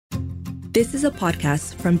This is a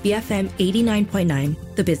podcast from BFM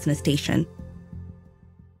 89.9, the business station.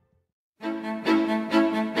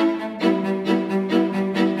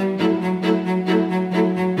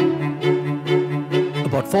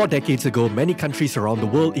 About 4 decades ago, many countries around the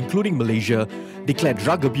world, including Malaysia, declared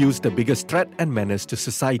drug abuse the biggest threat and menace to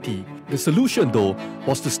society. The solution, though,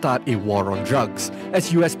 was to start a war on drugs,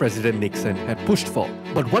 as US President Nixon had pushed for.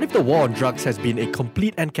 But what if the war on drugs has been a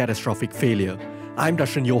complete and catastrophic failure? I'm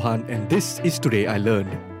Darshan Johan, and this is Today I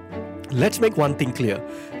Learned. Let's make one thing clear.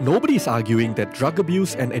 Nobody is arguing that drug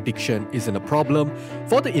abuse and addiction isn't a problem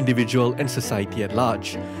for the individual and society at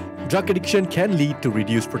large. Drug addiction can lead to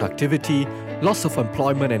reduced productivity, loss of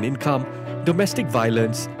employment and income, domestic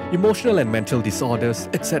violence, emotional and mental disorders,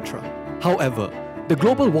 etc. However, the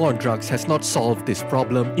global war on drugs has not solved this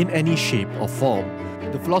problem in any shape or form.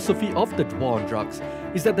 The philosophy of the war on drugs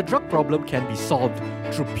is that the drug problem can be solved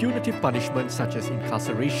through punitive punishment such as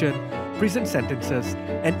incarceration, prison sentences,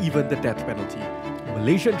 and even the death penalty.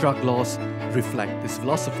 Malaysian drug laws reflect this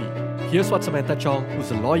philosophy. Here's what Samantha Chong,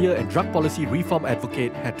 who's a lawyer and drug policy reform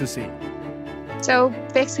advocate, had to say. So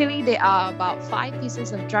basically, there are about 5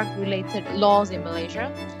 pieces of drug-related laws in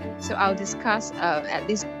Malaysia. So I'll discuss at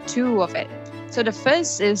least 2 of it. So the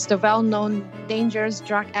first is the well-known Dangerous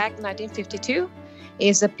Drug Act 1952.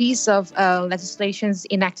 It's a piece of legislation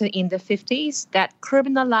enacted in the 50s that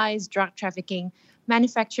criminalized drug trafficking,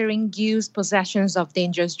 manufacturing, use, possessions of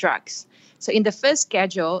dangerous drugs. So in the first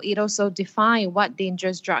schedule, it also defined what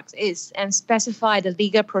dangerous drugs is and specified the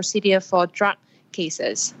legal procedure for drug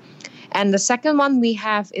cases. And the second one we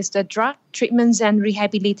have is the Drug Treatments and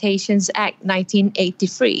Rehabilitations Act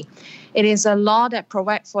 1983. It is a law that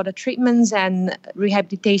provides for the treatments and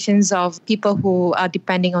rehabilitations of people who are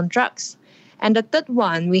depending on drugs. And the third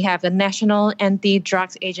one, we have the National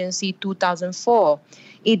Anti-Drugs Agency 2004.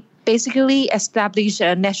 It basically established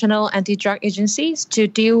national anti-drug agencies to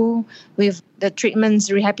deal with the treatments,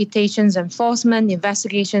 rehabilitations, enforcement,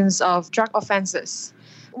 investigations of drug offenses.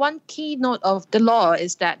 One key note of the law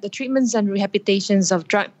is that the treatments and rehabilitations of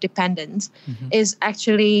drug dependents is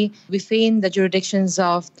actually within the jurisdictions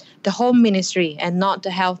of the Home Ministry and not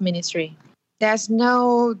the Health Ministry. There's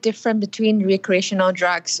no difference between recreational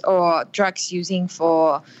drugs or drugs using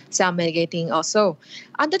for self-medicating or so.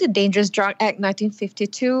 Under the Dangerous Drug Act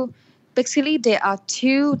 1952, basically there are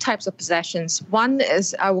 2 types of possessions. One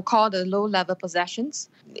is I will call the low-level possessions.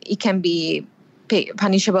 It can be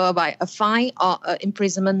punishable by a fine or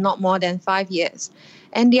imprisonment not more than 5 years.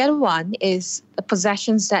 And the other one is the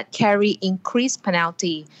possessions that carry increased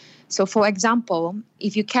penalty. So for example,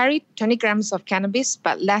 if you carry 20 grams of cannabis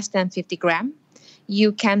but less than 50 grams,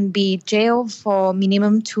 you can be jailed for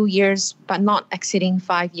minimum 2 years but not exceeding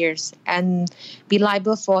 5 years and be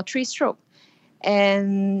liable for 3 strokes.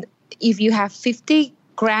 And if you have 50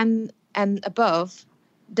 grams and above,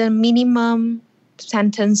 the minimum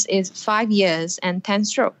sentence is 5 years and 10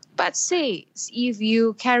 strokes. But say if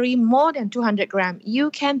you carry more than 200 grams,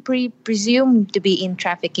 you can presume to be in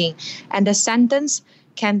trafficking, and the sentence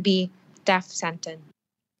can be death sentence.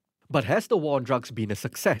 But has the war on drugs been a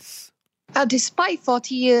success? Despite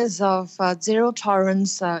 40 years of zero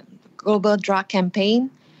tolerance global drug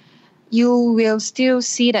campaign, you will still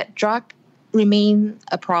see that drug remain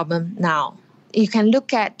a problem now. You can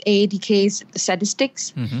look at AADK's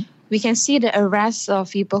statistics. We can see the arrests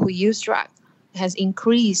of people who use drugs has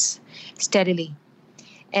increased steadily.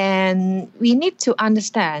 And we need to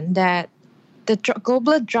understand that the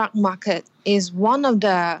global drug market is one of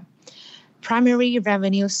the primary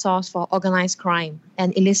revenue source for organized crime.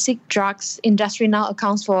 And illicit drugs industry now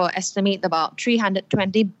accounts for estimate about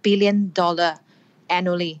 $320 billion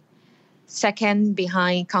annually, second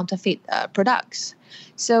behind counterfeit products.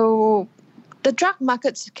 So the drug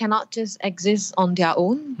markets cannot just exist on their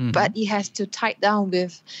own, but it has to tie down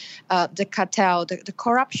with the cartel, the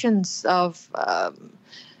corruptions of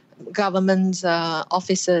government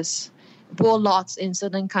officers, warlords in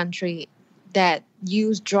certain countries that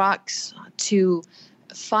use drugs to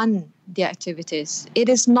fund their activities. It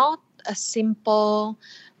is not a simple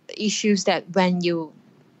issue that when you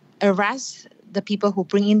arrest the people who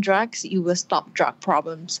bring in drugs, you will stop drug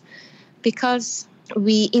problems. Because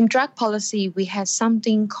in drug policy, we have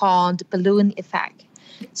something called the balloon effect.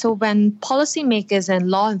 So when policymakers and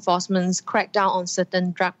law enforcement crack down on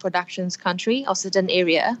certain drug productions country or certain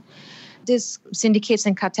area, these syndicates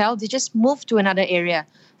and cartel, they just move to another area.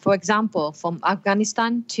 For example, from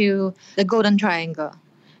Afghanistan to the Golden Triangle.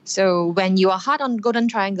 So when you are hard on Golden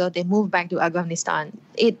Triangle, they move back to Afghanistan.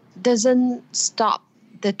 It doesn't stop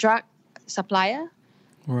the drug supplier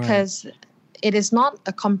because it is not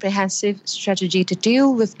a comprehensive strategy to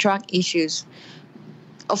deal with drug issues.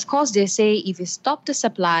 Of course, they say if you stop the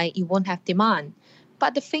supply, you won't have demand.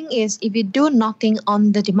 But the thing is, if you do nothing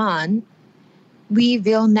on the demand, we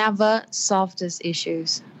will never solve these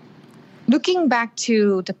issues. Looking back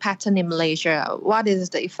to the pattern in Malaysia, what is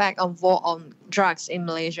the effect of war on drugs in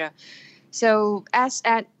Malaysia? So as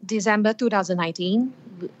at December 2019,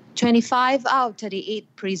 25 out of 38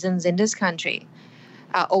 prisons in this country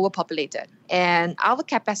are overpopulated. And our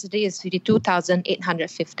capacity is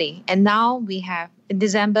 52,850. And now we have, in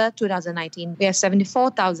December 2019, we have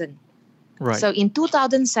 74,000. Right. So in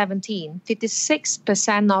 2017,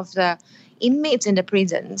 56% of the inmates in the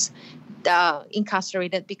prisons are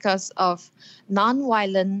incarcerated because of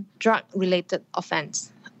non-violent drug-related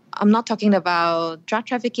offense. I'm not talking about drug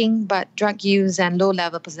trafficking, but drug use and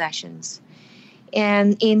low-level possessions.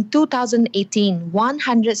 And in 2018,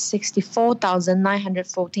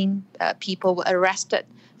 164,914 people were arrested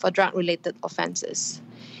for drug-related offenses.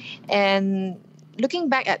 And looking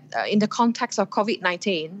back at in the context of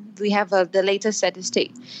COVID-19, we have the latest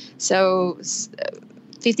statistic. So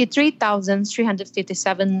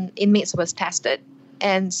 53,357 inmates was tested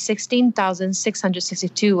and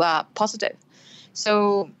 16,662 are positive.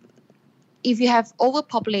 So if you have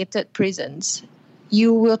overpopulated prisons,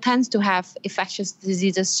 you will tend to have infectious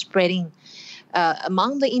diseases spreading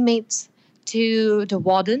among the inmates to the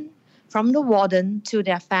warden, from the warden to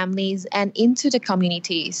their families and into the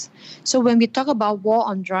communities. So when we talk about war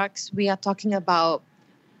on drugs, we are talking about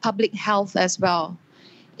public health as well.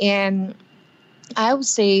 And I would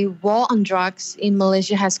say war on drugs in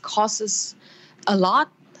Malaysia has caused us a lot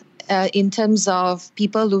in terms of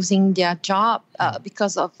people losing their job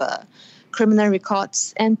because of criminal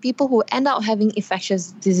records and people who end up having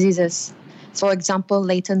infectious diseases. For example,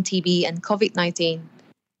 latent TB and COVID-19.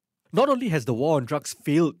 Not only has the war on drugs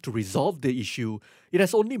failed to resolve the issue, it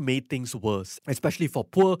has only made things worse, especially for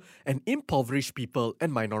poor and impoverished people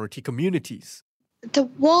and minority communities. The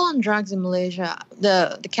war on drugs in Malaysia,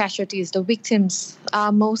 the casualties, the victims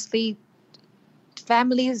are mostly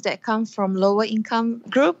families that come from lower income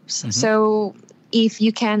groups. Mm-hmm. So if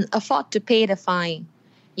you can afford to pay the fine,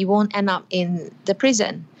 you won't end up in the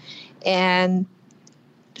prison. And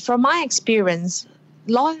from my experience,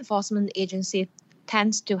 law enforcement agency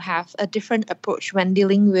tends to have a different approach when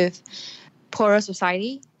dealing with poorer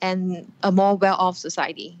society and a more well-off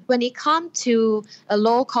society. When it comes to a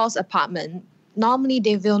low-cost apartment, normally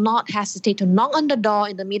they will not hesitate to knock on the door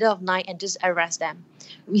in the middle of the night and just arrest them.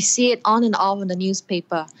 We see it on and off in the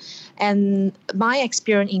newspaper. And my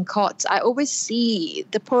experience in courts, I always see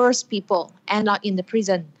the poorest people end up in the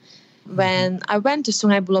prison. When I went to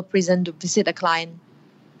Sungai Buloh prison to visit a client,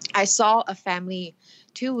 I saw a family,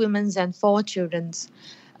 2 women and 4 children.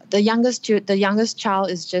 The youngest child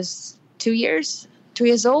is just 2 years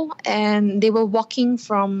old, and they were walking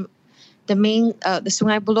from the main, the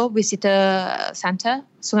Sungai Buloh Visitor Center,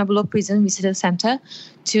 Sungai Buloh Prison Visitor Center,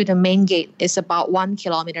 to the main gate. It's about 1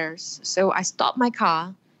 kilometer. So I stopped my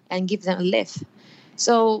car and give them a lift.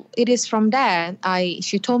 So it is from there,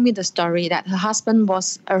 she told me the story that her husband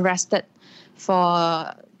was arrested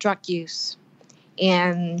for drug use.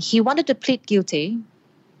 And he wanted to plead guilty.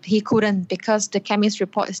 He couldn't because the chemist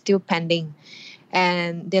report is still pending.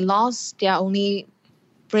 And they lost their only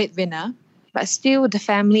breadwinner. But still, the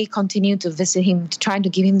family continued to visit him, to try to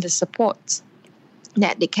give him the support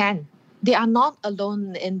that they can. They are not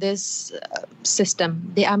alone in this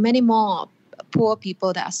system. There are many more poor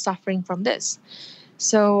people that are suffering from this.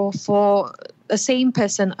 So for the same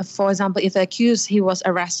person, for example, if the accused, he was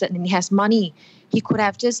arrested and he has money, he could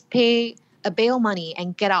have just paid a bail money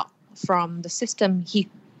and get out from the system. He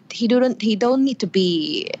don't need to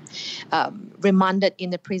be remanded in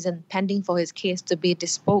the prison pending for his case to be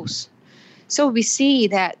disposed. So we see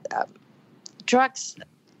that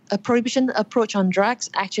a prohibition approach on drugs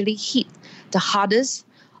actually hit the hardest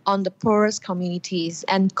on the poorest communities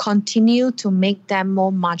and continue to make them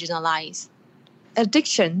more marginalized.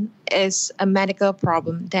 Addiction is a medical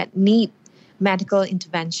problem that need medical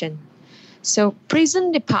intervention. So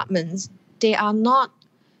prison departments, they are not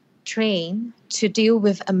trained to deal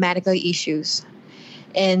with medical issues,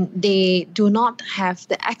 and they do not have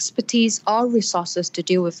the expertise or resources to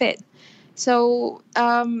deal with it. So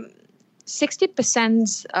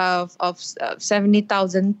 60% of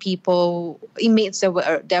 70,000 people, inmates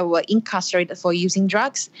that were incarcerated for using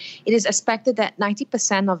drugs, it is expected that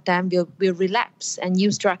 90% of them will relapse and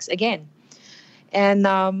use drugs again. And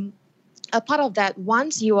a part of that,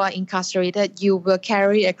 once you are incarcerated, you will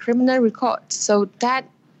carry a criminal record. So that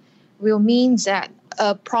will mean that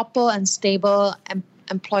a proper and stable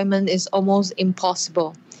employment is almost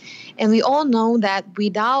impossible. And we all know that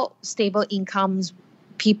without stable incomes,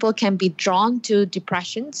 people can be drawn to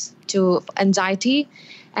depressions, to anxiety,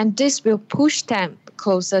 and this will push them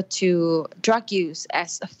closer to drug use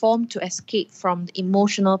as a form to escape from the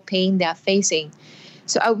emotional pain they are facing.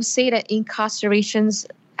 So I would say that incarcerations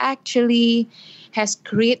actually has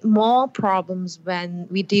created more problems when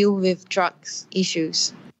we deal with drugs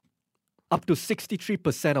issues. Up to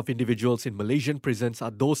 63% of individuals in Malaysian prisons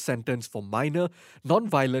are those sentenced for minor,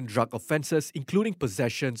 non-violent drug offences, including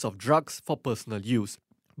possessions of drugs for personal use.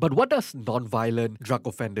 But what does non-violent drug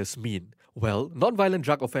offenders mean? Well, non-violent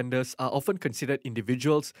drug offenders are often considered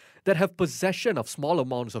individuals that have possession of small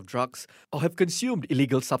amounts of drugs or have consumed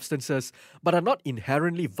illegal substances but are not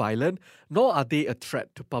inherently violent, nor are they a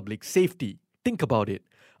threat to public safety. Think about it.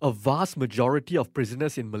 A vast majority of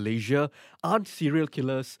prisoners in Malaysia aren't serial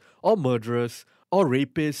killers or murderers or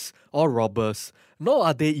rapists or robbers, nor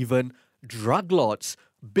are they even drug lords,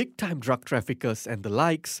 big-time drug traffickers and the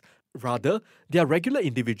likes. Rather, they are regular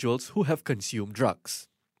individuals who have consumed drugs.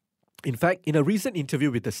 In fact, in a recent interview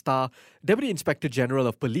with The Star, Deputy Inspector General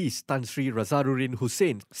of Police Tan Sri Razaruddin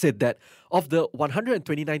Hussein said that of the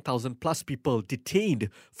 129,000 plus people detained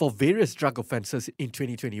for various drug offences in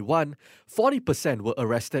 2021, 40% were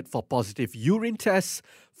arrested for positive urine tests,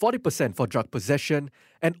 40% for drug possession,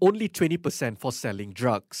 and only 20% for selling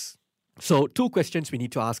drugs. So, two questions we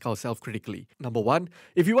need to ask ourselves critically. Number one,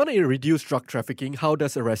 if you want to reduce drug trafficking, how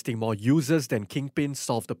does arresting more users than kingpins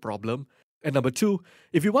solve the problem? And number two,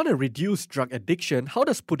 if you want to reduce drug addiction, how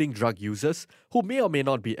does putting drug users, who may or may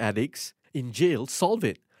not be addicts, in jail solve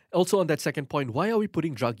it? Also on that second point, why are we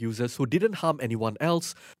putting drug users who didn't harm anyone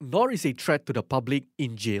else, nor is a threat to the public,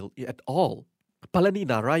 in jail at all? Palani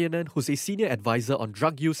Narayanan, who's a senior advisor on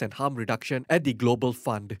drug use and harm reduction at the Global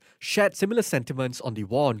Fund, shared similar sentiments on the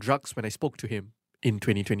war on drugs when I spoke to him in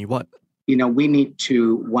 2021. We need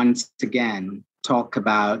to once again talk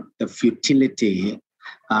about the futility,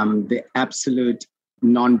 the absolute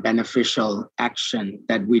non-beneficial action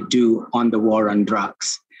that we do on the war on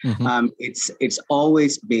drugs. Mm-hmm. It's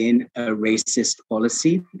always been a racist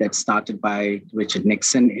policy that started by Richard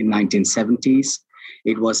Nixon in 1970s.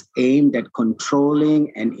 It was aimed at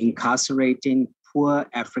controlling and incarcerating poor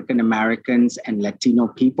African Americans and Latino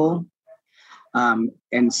people.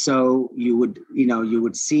 And so you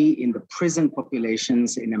would see in the prison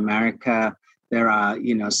populations in America, there are,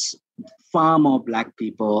 far more Black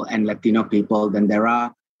people and Latino people than there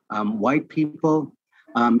are white people.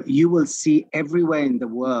 You will see everywhere in the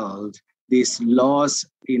world these laws,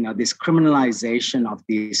 this criminalization of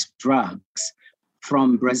these drugs.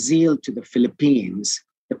 From Brazil to the Philippines,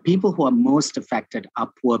 the people who are most affected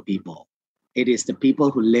are poor people. It is the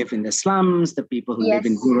people who live in the slums, the people who live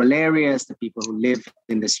in rural areas, the people who live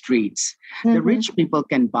in the streets. Mm-hmm. The rich people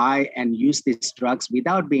can buy and use these drugs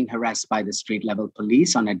without being harassed by the street-level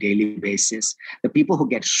police on a daily basis. The people who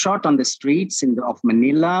get shot on the streets of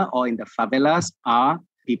Manila or in the favelas are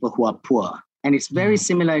people who are poor. And it's very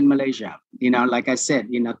similar in Malaysia. Like I said,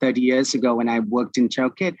 30 years ago when I worked in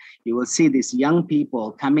Chowkit, you will see these young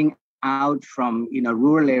people coming out from,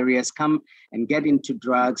 rural areas, come and get into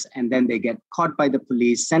drugs, and then they get caught by the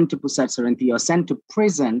police, sent to Pusat Serenity or sent to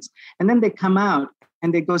prisons, and then they come out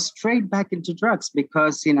and they go straight back into drugs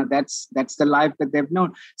because, that's the life that they've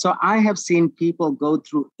known. So I have seen people go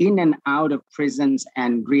through in and out of prisons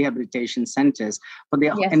and rehabilitation centers for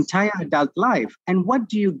their entire adult life. And what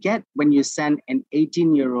do you get when you send an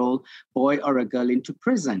 18-year-old boy or a girl into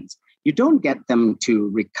prisons? You don't get them to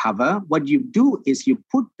recover. What you do is you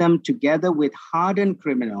put them together with hardened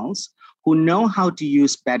criminals who know how to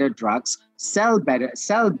use better drugs, sell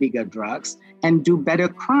bigger drugs, and do better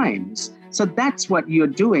crimes. So that's what you're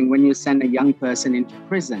doing when you send a young person into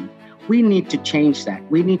prison. We need to change that.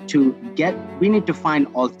 We need to find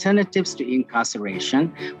alternatives to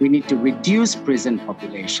incarceration. We need to reduce prison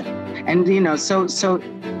population. And, so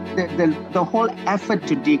the whole effort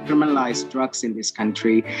to decriminalize drugs in this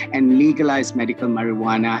country and legalize medical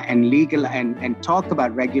marijuana and talk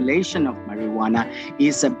about regulation of marijuana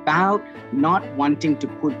is about not wanting to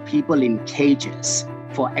put people in cages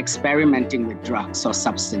for experimenting with drugs or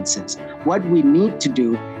substances. What we need to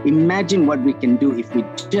do, imagine what we can do if we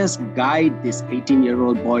just guide this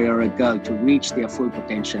 18-year-old boy or a girl to reach their full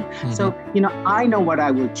potential. Mm-hmm. So, I know what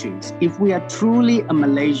I will choose. If we are truly a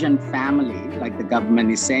Malaysian family, like the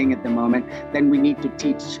government is saying at the moment, then we need to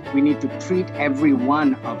treat every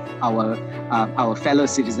one of our fellow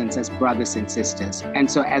citizens as brothers and sisters.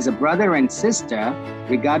 And so as a brother and sister,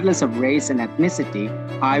 regardless of race and ethnicity,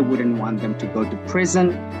 I wouldn't want them to go to prison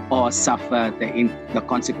or suffer the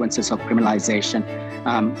consequences of criminalization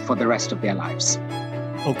for the rest of their lives.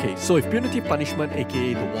 Okay, so if punitive punishment,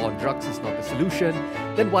 aka the war on drugs, is not the solution,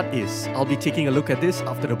 then what is? I'll be taking a look at this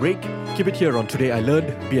after the break. Keep it here on Today I Learned,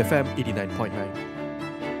 BFM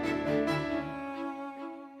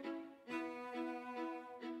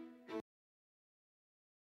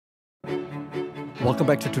 89.9. Welcome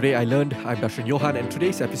back to Today I Learned. I'm Darshan Johan, and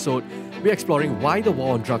today's episode, we're exploring why the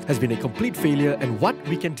war on drugs has been a complete failure and what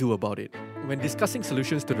we can do about it. When discussing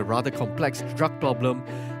solutions to the rather complex drug problem,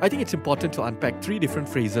 I think it's important to unpack three different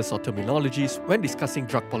phrases or terminologies when discussing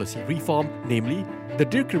drug policy reform, namely the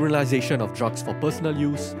decriminalization of drugs for personal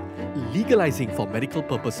use, legalizing for medical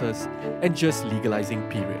purposes, and just legalizing,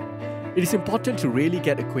 period. It is important to really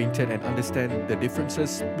get acquainted and understand the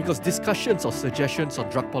differences because discussions or suggestions on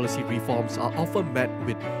drug policy reforms are often met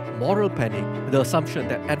with moral panic, the assumption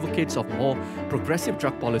that advocates of more progressive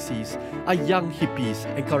drug policies are young hippies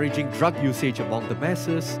encouraging drug usage among the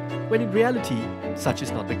masses, when in reality, such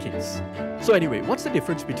is not the case. So anyway, what's the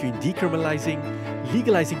difference between decriminalizing,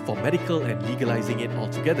 legalizing for medical, and legalizing it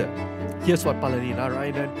altogether? Here's what Palani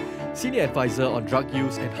Narayanan, Senior Advisor on Drug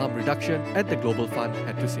Use and Harm Reduction at the Global Fund,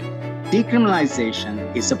 had to say.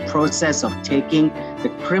 Decriminalization is a process of taking the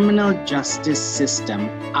criminal justice system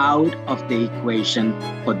out of the equation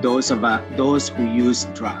for those who use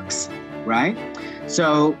drugs, right?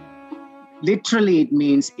 So literally it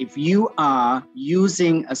means if you are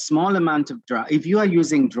using a small amount of if you are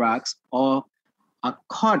using drugs or are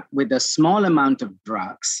caught with a small amount of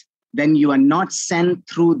drugs, then you are not sent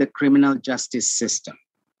through the criminal justice system,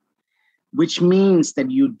 which means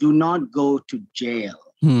that you do not go to jail.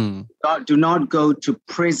 Do not go to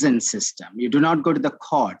prison system. You do not go to the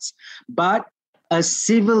courts, but a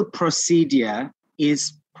civil procedure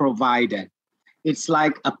is provided. It's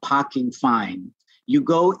like a parking fine. You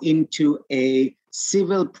go into a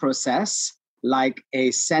civil process, like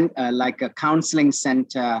a counseling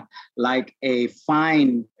center, like a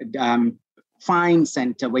fine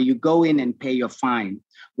center where you go in and pay your fine,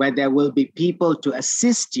 where there will be people to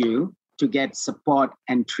assist you to get support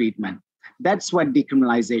and treatment. That's what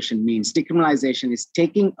decriminalization means. Decriminalization is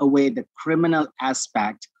taking away the criminal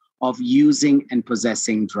aspect of using and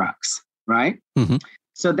possessing drugs, right? Mm-hmm.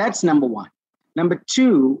 So that's number one. Number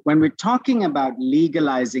two, when we're talking about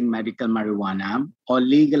legalizing medical marijuana or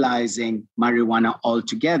legalizing marijuana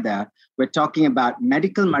altogether, we're talking about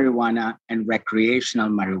medical marijuana and recreational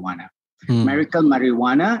marijuana. Medical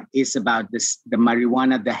marijuana is about the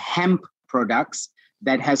marijuana, the hemp products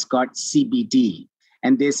that has got CBD.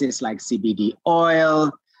 And this is like CBD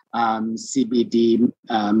oil, CBD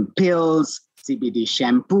pills, CBD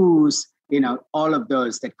shampoos, all of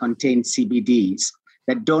those that contain CBDs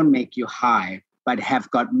that don't make you high, but have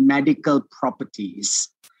got medical properties.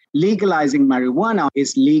 Legalizing marijuana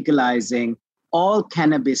is legalizing all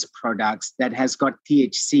cannabis products that has got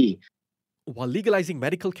THC. While legalizing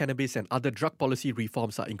medical cannabis and other drug policy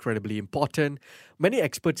reforms are incredibly important, many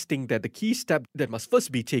experts think that the key step that must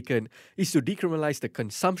first be taken is to decriminalize the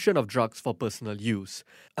consumption of drugs for personal use.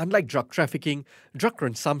 Unlike drug trafficking, drug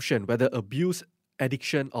consumption, whether abuse,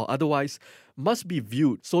 addiction, or otherwise, must be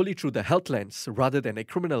viewed solely through the health lens rather than a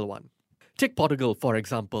criminal one. Take Portugal, for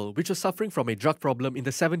example, which was suffering from a drug problem in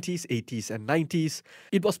the 70s, 80s, and 90s.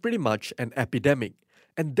 It was pretty much an epidemic.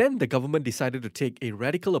 And then the government decided to take a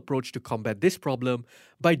radical approach to combat this problem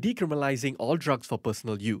by decriminalizing all drugs for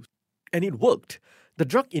personal use. And it worked. The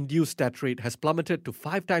drug-induced death rate has plummeted to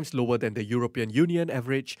 5 times lower than the European Union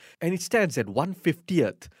average, and it stands at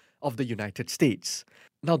 1/50th of the United States.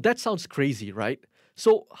 Now that sounds crazy, right?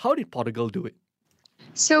 So how did Portugal do it?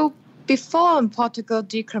 So before Portugal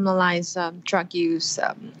decriminalized drug use,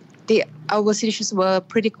 our situations were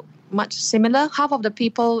pretty much similar. Half of the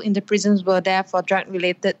people in the prisons were there for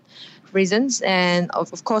drug-related reasons, and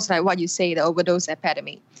of course, like what you say, the overdose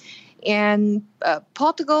epidemic. And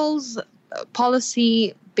Portugal's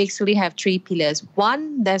policy basically have 3 pillars.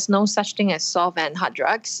 One, there's no such thing as soft and hard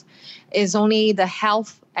drugs. It's only the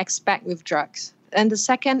health aspect with drugs. And the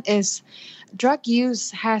second is drug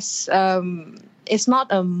use has it's not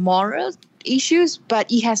a moral issues,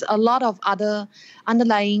 but it has a lot of other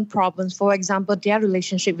underlying problems. For example, their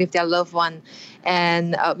relationship with their loved one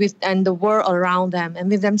and the world around them and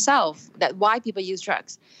with themselves. That why people use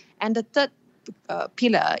drugs. And the third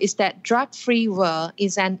pillar is that drug-free world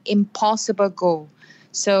is an impossible goal.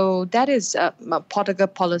 So that is Portugal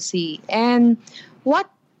policy. And what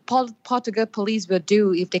Portugal police will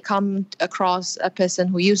do if they come across a person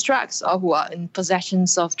who uses drugs or who are in possession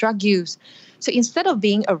of drug use. So instead of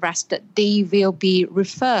being arrested, they will be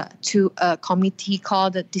referred to a committee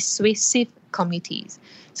called the Dissuasive Committees.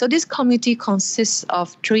 So this committee consists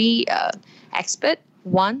of 3 experts.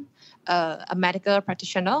 One, a medical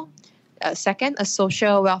practitioner. second, a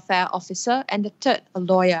social welfare officer, and the third, a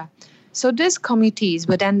lawyer. So these committees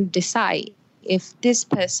will then decide if this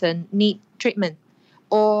person need treatment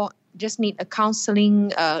or just need a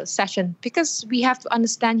counseling session. Because we have to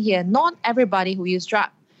understand here, not everybody who use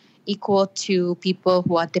drugs equal to people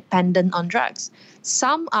who are dependent on drugs.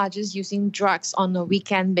 Some are just using drugs on a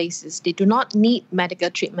weekend basis. They do not need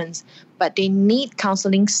medical treatments, but they need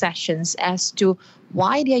counseling sessions as to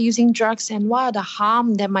why they are using drugs and what are the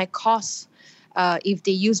harm that might cause if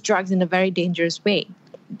they use drugs in a very dangerous way.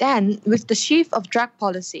 Then, with the shift of drug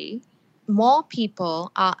policy, more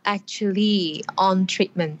people are actually on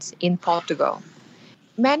treatment in Portugal.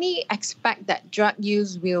 Many expect that drug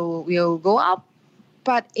use will go up,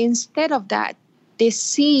 but instead of that, they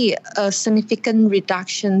see a significant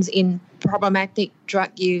reductions in problematic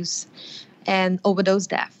drug use and overdose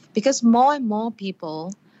death, because more and more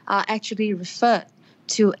people are actually referred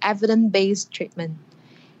to evidence-based treatment.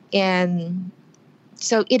 And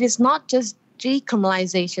so it is not just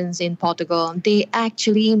decriminalizations in Portugal. They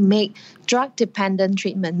actually make drug-dependent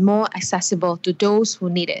treatment more accessible to those who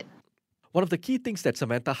need it. One of the key things that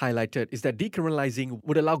Samantha highlighted is that decriminalizing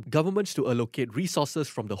would allow governments to allocate resources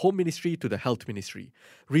from the Home Ministry to the Health Ministry,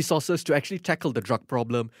 resources to actually tackle the drug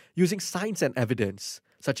problem using science and evidence,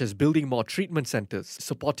 such as building more treatment centers,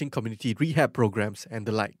 supporting community rehab programs, and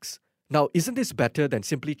the likes. Now, isn't this better than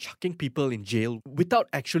simply chucking people in jail without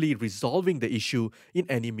actually resolving the issue in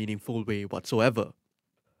any meaningful way whatsoever?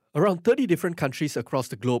 Around 30 different countries across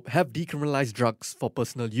the globe have decriminalized drugs for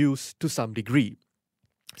personal use to some degree.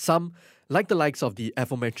 Some, like the likes of the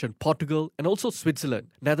aforementioned Portugal and also Switzerland,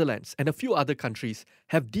 Netherlands, and a few other countries,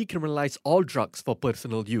 have decriminalized all drugs for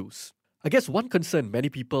personal use. I guess one concern many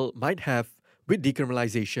people might have with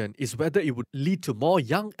decriminalization is whether it would lead to more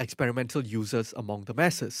young experimental users among the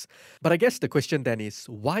masses. But I guess the question then is,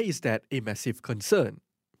 why is that a massive concern?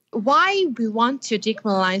 Why we want to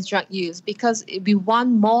decriminalize drug use? Because we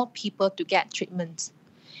want more people to get treatment.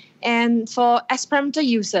 And for experimental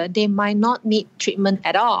users, they might not need treatment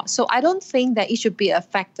at all. So I don't think that it should be a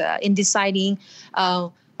factor in deciding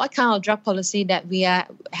what kind of drug policy that we are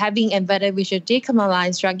having and whether we should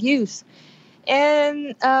decriminalize drug use.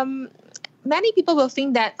 And many people will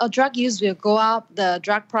think that drug use will go up, the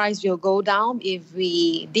drug price will go down if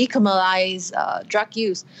we decriminalize drug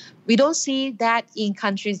use. We don't see that in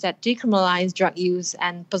countries that decriminalize drug use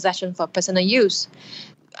and possession for personal use.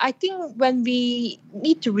 I think when we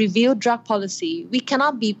need to review drug policy, it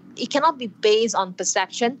cannot be based on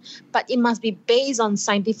perception, but it must be based on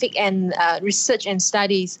scientific and research and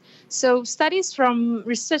studies. So studies from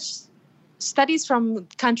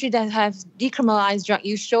countries that have decriminalized drug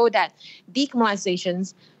use show that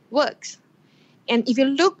decriminalizations works. And if you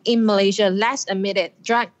look in Malaysia, let's admit it,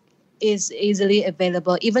 drug is easily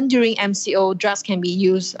available. Even during MCO, drugs can be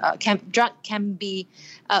used. Drug can be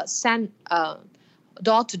sent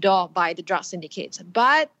door to door by the drug syndicates.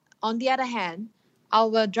 But on the other hand,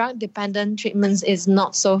 our drug-dependent treatments is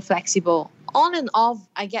not so flexible. On and off,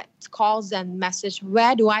 I get calls and messages,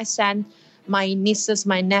 where do I send my nieces,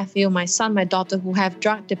 my nephew, my son, my daughter who have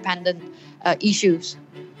drug-dependent issues?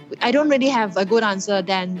 I don't really have a good answer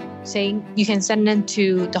than saying you can send them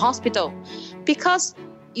to the hospital. Because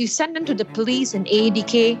you send them to the police and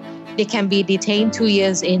AEDK, they can be detained 2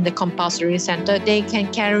 years in the compulsory center. They can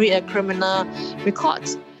carry a criminal record.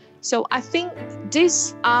 So I think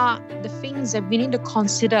these are the things that we need to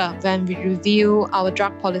consider when we review our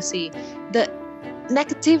drug policy. The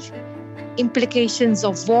negative implications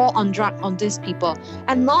of war on drug on these people,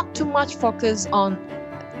 and not too much focus on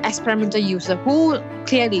experimental users who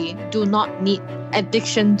clearly do not need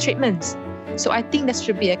addiction treatments. So I think there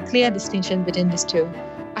should be a clear distinction between these two.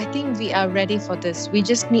 I think we are ready for this. We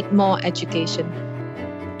just need more education.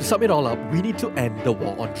 To sum it all up, we need to end the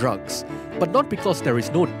war on drugs. But not because there is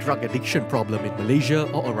no drug addiction problem in Malaysia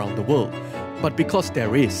or around the world, but because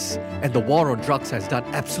there is. And the war on drugs has done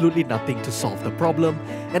absolutely nothing to solve the problem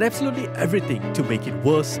and absolutely everything to make it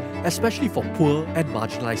worse, especially for poor and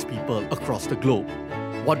marginalized people across the globe.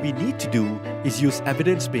 What we need to do is use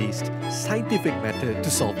evidence-based, scientific method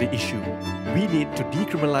to solve the issue. We need to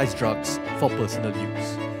decriminalize drugs for personal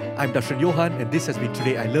use. I'm Darshan Johan, and this has been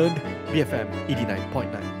Today I Learned, BFM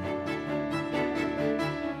 89.9.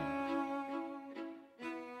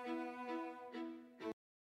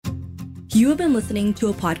 You have been listening to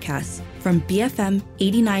a podcast from BFM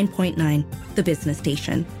 89.9, the business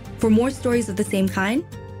station. For more stories of the same kind,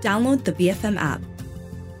 download the BFM app.